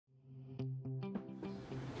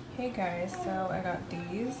Hey guys, so I got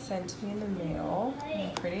these sent to me in the mail.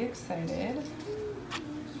 I'm pretty excited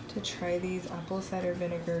to try these apple cider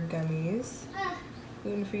vinegar gummies.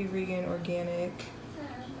 Gluten-free, vegan, organic.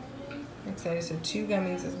 I'm excited. So 2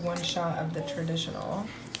 gummies is 1 shot of the traditional.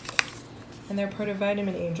 And they're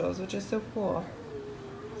Protovitamin Angels, which is so cool.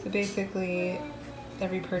 So basically,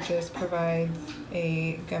 every purchase provides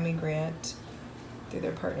a gummy grant through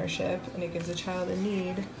their partnership, and it gives a child in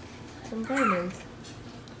need some vitamins.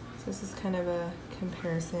 So this is kind of a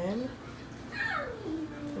comparison.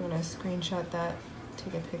 I'm gonna screenshot that,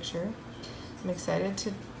 take a picture. I'm excited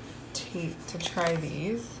to try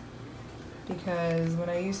these because when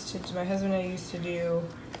my husband and I used to do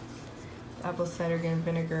apple cider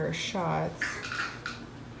vinegar shots,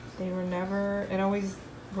 they were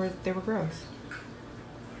gross.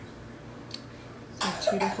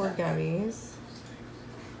 So 2 to 4 gummies.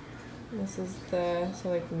 This is so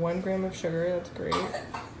like 1 gram of sugar, that's great.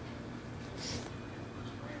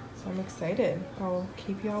 So I'm excited. I'll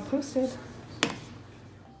keep y'all posted.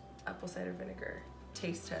 Apple cider vinegar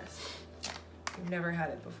taste test. You've never had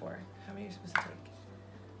it before. How many are you supposed to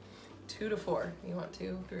take? 2 to 4. You want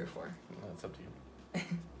 2, 3, or 4? Well, that's up to you.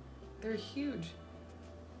 They're huge.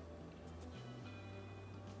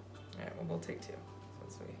 All right, well, we'll take 2.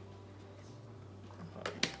 Since we...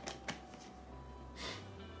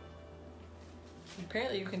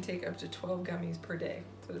 Apparently you can take up to 12 gummies per day.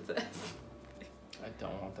 That's what it says. I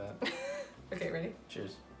don't want that. Okay, ready?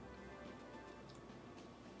 Cheers.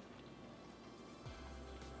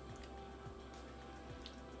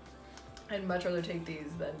 I'd much rather take these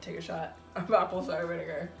than take a shot of apple cider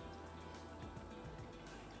vinegar.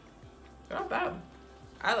 They're not bad.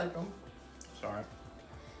 I like them. Sorry.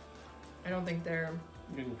 I don't think they're...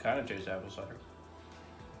 You can kind of taste apple cider.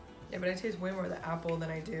 Yeah, but I taste way more of the apple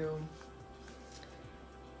than I do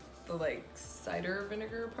the like cider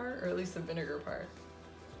vinegar part, or at least the vinegar part.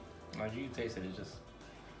 Like you can taste it, it's just...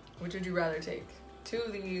 Which would you rather take? 2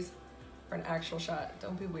 of these or an actual shot?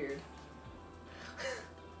 Don't be weird.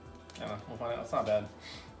 I don't know, we'll find out. It's not bad.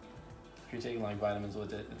 If you're taking like vitamins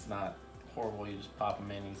with it, it's not horrible. You just pop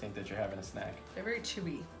them in and you think that you're having a snack. They're very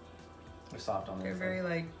chewy. They're soft on the inside. They're very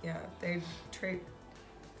like, yeah, they're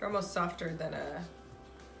almost softer than a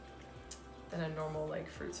normal like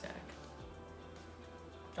fruit snack.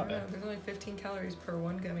 I don't know, there's only 15 calories per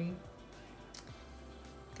 1 gummy.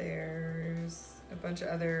 There's a bunch of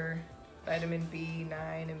other vitamin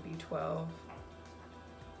B9 and B12.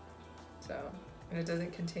 So, and it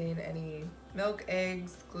doesn't contain any milk,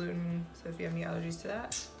 eggs, gluten. So if you have any allergies to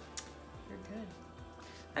that, you're good.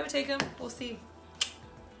 I would take them. We'll see.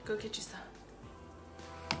 Go get you some.